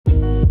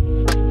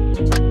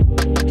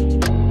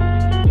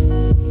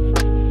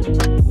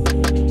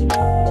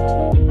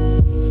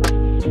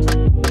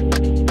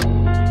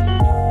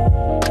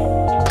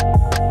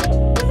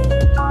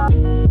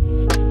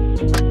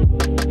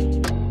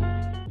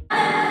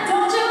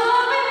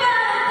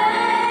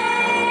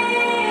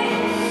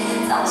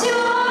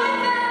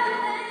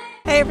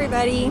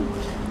everybody.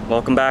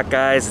 Welcome back,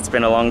 guys. It's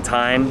been a long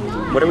time.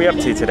 What are we up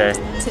to today?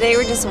 Today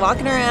we're just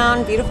walking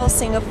around beautiful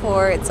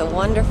Singapore. It's a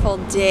wonderful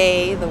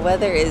day. The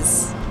weather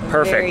is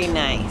perfect. Very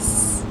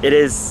nice. It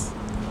is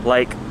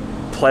like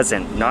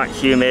pleasant, not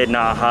humid,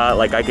 not hot.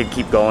 Like I could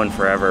keep going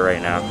forever right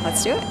now.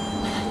 Let's do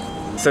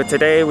it. So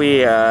today we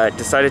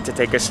decided to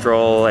take a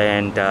stroll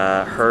and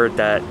heard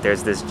that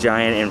there's this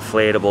giant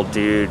inflatable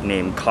dude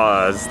named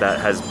Kaws that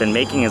has been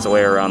making his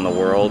way around the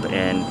world,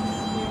 and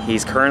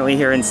he's currently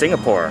here in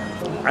Singapore.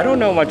 I don't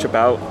know much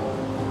about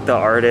the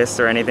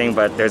artist or anything,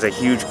 but there's a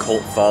huge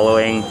cult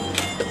following.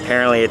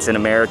 Apparently it's an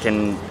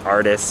American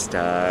artist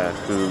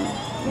who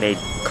made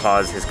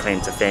Kaws his claim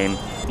to fame.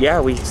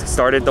 Yeah, we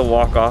started the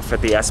walk off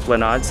at the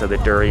Esplanade, so the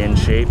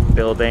durian-shaped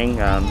building.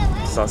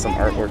 Saw some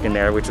artwork in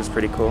there, which was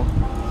pretty cool.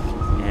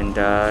 And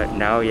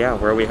now, yeah,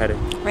 where are we headed?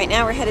 Right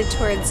now we're headed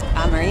towards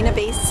Marina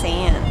Bay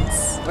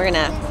Sands. We're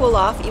gonna cool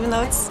off, even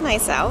though it's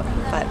nice out,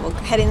 but we'll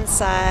head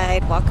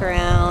inside, walk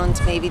around,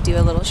 maybe do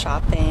a little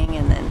shopping,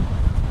 and then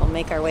we'll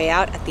make our way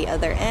out at the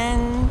other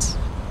end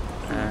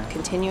and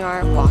continue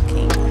our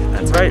walking.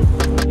 That's right.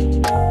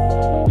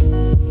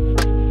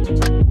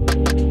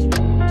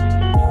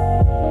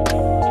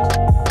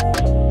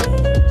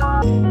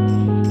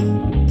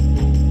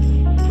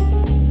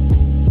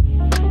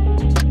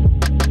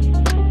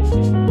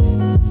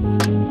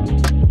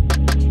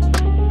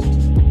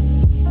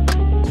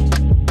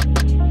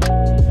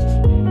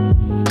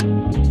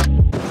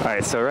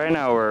 So right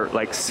now we're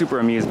like super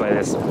amused by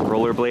this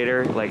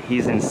rollerblader. Like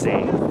he's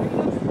insane.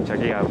 Check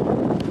it out.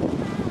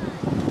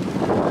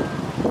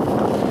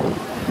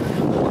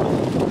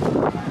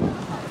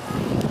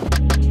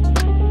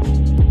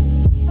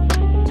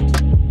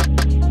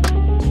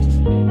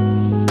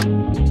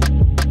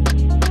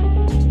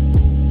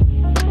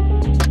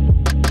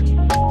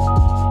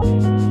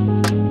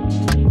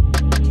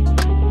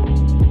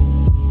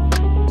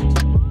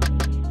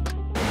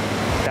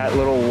 That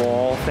little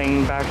wall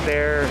thing back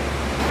there,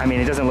 I mean,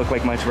 it doesn't look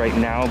like much right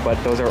now,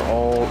 but those are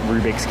all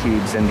Rubik's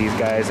Cubes, and these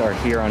guys are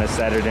here on a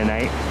Saturday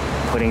night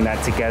putting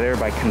that together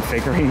by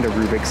configuring the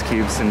Rubik's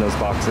Cubes in those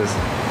boxes.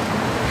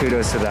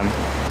 Kudos to them.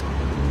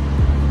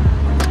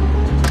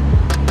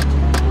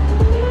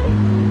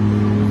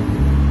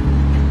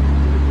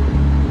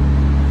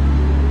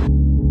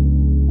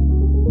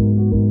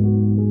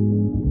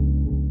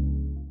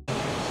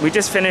 We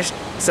just finished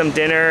some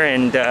dinner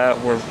and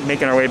we're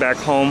making our way back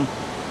home.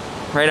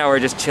 Right now we're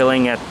just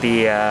chilling at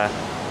the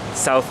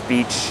South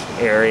Beach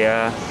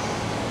area.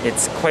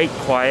 It's quite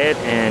quiet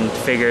and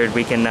figured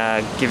we can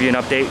give you an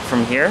update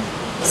from here.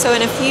 So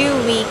in a few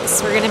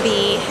weeks we're going to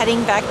be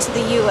heading back to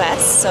the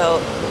US, so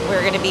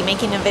we're going to be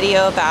making a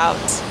video about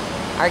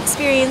our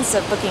experience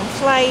of booking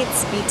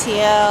flights,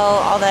 BTL,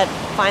 all that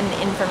fun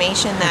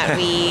information that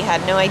we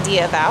had no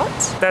idea about.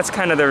 That's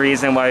kind of the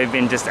reason why we've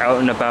been just out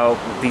and about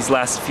these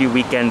last few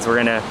weekends.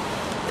 We're going to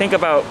think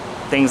about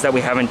things that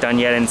we haven't done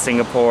yet in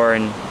Singapore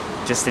and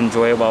just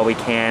enjoy it while we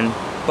can.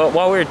 But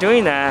while we were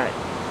doing that,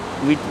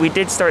 we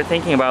did start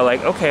thinking about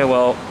like, okay,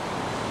 well,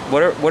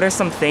 what are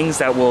some things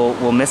that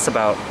we'll miss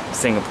about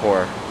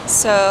Singapore?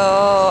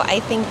 So I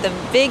think the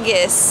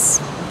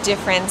biggest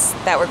difference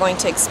that we're going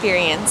to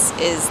experience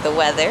is the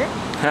weather.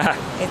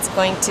 It's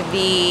going to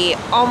be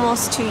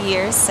almost 2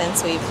 years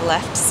since we've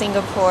left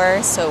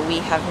Singapore, so we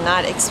have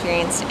not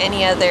experienced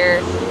any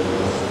other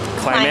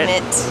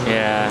climate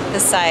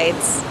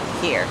besides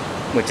here.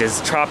 Which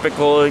is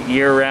tropical,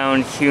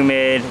 year-round,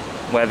 humid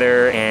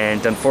weather,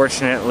 and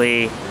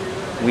unfortunately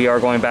we are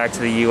going back to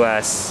the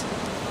US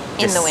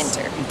in the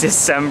winter.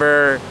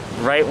 December,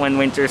 right when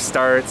winter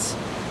starts.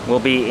 We'll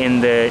be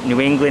in the New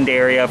England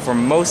area for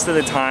most of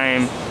the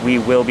time. We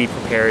will be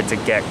prepared to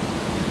get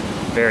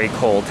very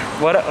cold.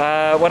 What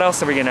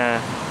else are we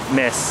gonna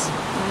miss?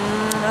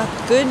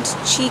 Good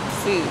cheap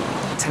food.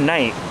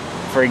 Tonight,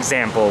 for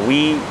example,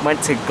 we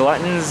went to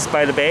Glutton's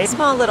by the Bay.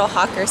 Small little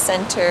hawker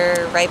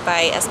center right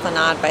by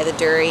Esplanade by the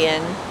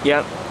Durian.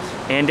 Yep.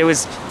 And it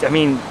was, I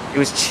mean, it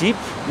was cheap.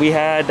 We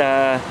had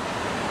a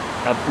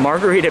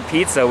margarita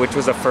pizza, which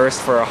was a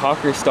first for a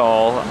hawker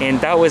stall, and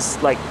that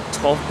was like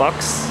 12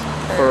 bucks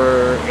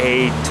for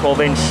a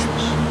 12-inch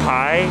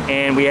pie.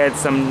 And we had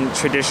some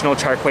traditional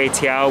char kway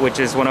teow, which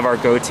is one of our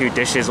go-to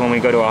dishes when we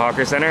go to a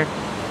hawker center,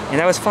 and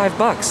that was 5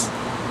 bucks.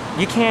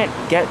 You can't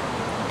get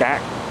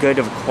that good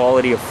of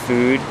quality of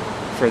food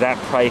for that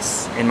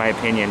price, in my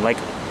opinion. Like,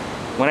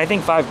 when I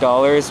think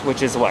 $5,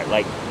 which is what,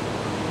 like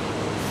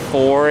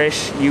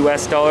 $4-ish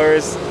US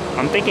dollars,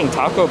 I'm thinking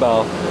Taco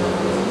Bell.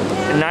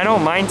 And I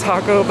don't mind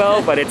Taco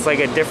Bell, but it's like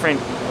a different,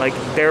 like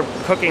they're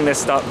cooking this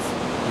stuff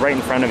right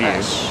in front of you.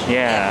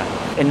 Yeah.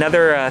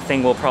 Another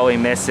thing we'll probably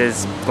miss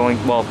is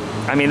going, well,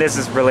 I mean, this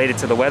is related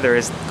to the weather,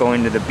 is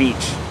going to the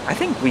beach. I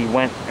think we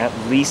went at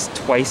least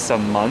twice a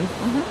month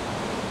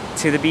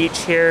to the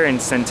beach here in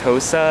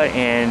Sentosa,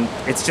 and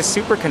it's just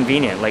super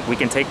convenient. Like, we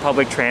can take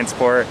public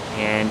transport,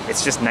 and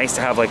it's just nice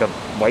to have like a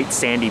white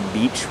sandy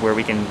beach where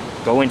we can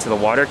go into the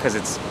water because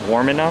it's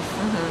warm enough,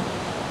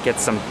 get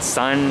some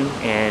sun,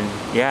 and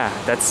yeah,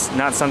 that's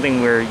not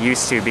something we're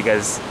used to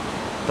because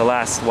the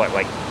last, what,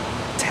 like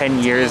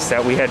 10 years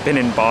that we had been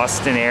in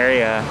Boston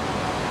area,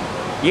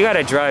 you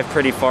gotta drive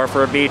pretty far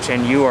for a beach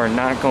and you are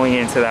not going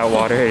into that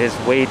water. It is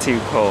way too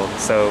cold.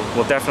 So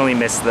we'll definitely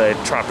miss the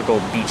tropical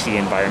beachy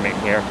environment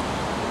here.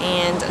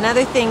 And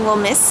another thing we'll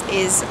miss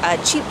is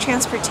cheap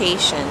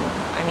transportation.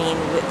 I mean,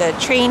 the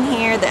train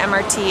here, the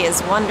MRT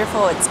is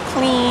wonderful, it's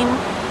clean,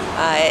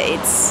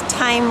 it's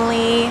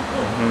timely,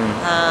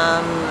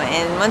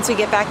 and once we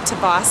get back to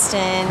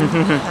Boston,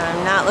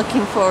 I'm not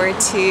looking forward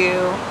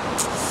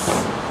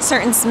to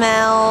certain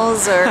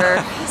smells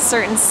or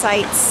certain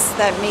sights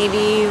that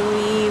maybe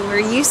we were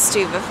used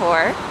to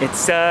before.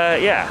 It's,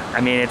 yeah,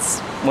 I mean,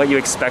 it's what you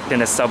expect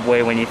in a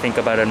subway when you think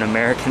about an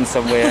American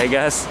subway, I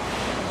guess.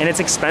 And it's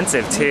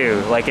expensive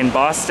too. Like in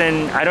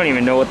Boston, I don't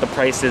even know what the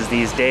price is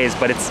these days,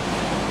 but it's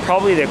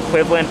probably the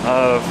equivalent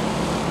of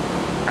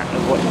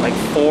like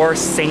 $4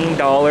 Sing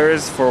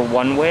for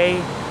one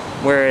way.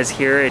 Whereas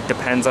here, it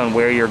depends on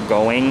where you're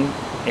going.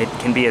 It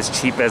can be as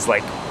cheap as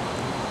like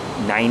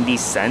 90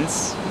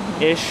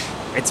 cents-ish.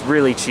 It's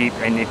really cheap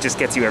and it just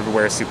gets you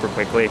everywhere super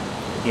quickly.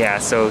 Yeah,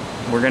 so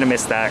we're gonna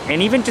miss that.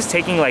 And even just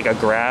taking like a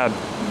Grab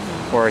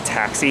or a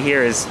taxi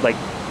here is like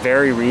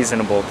very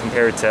reasonable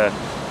compared to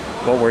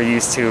what we're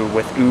used to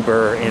with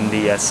Uber in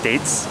the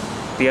States.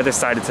 The other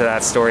side to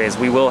that story is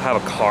we will have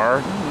a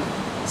car,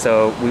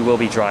 so we will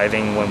be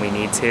driving when we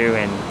need to,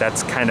 and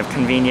that's kind of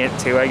convenient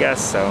too, I guess.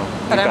 So,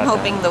 but I'm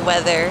hoping the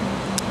weather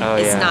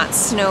is not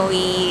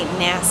snowy,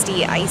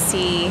 nasty,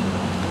 icy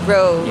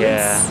roads.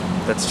 Yeah,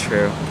 that's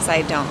true. Because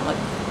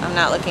I'm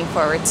not looking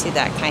forward to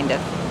that kind of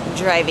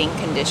driving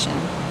condition.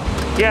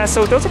 Yeah,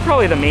 so those are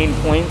probably the main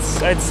points,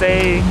 I'd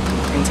say,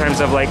 in terms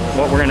of like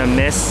what we're gonna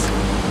miss.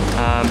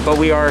 But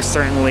we are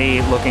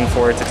certainly looking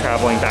forward to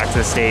traveling back to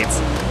the States,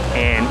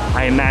 and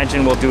I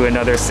imagine we'll do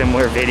another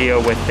similar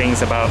video with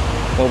things about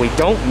what we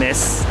don't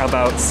miss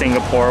about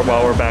Singapore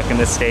while we're back in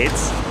the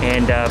States.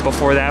 And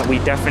before that, we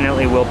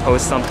definitely will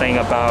post something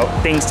about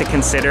things to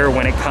consider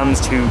when it comes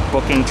to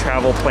booking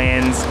travel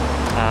plans,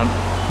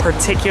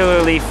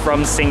 particularly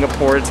from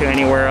Singapore to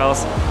anywhere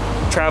else.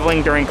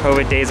 Traveling during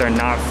COVID days are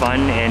not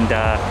fun, and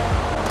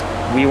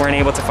we weren't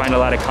able to find a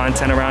lot of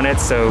content around it,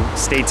 so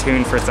stay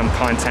tuned for some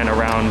content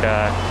around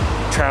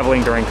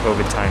traveling during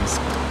COVID times.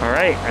 All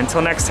right,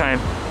 until next time.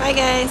 Bye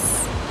guys.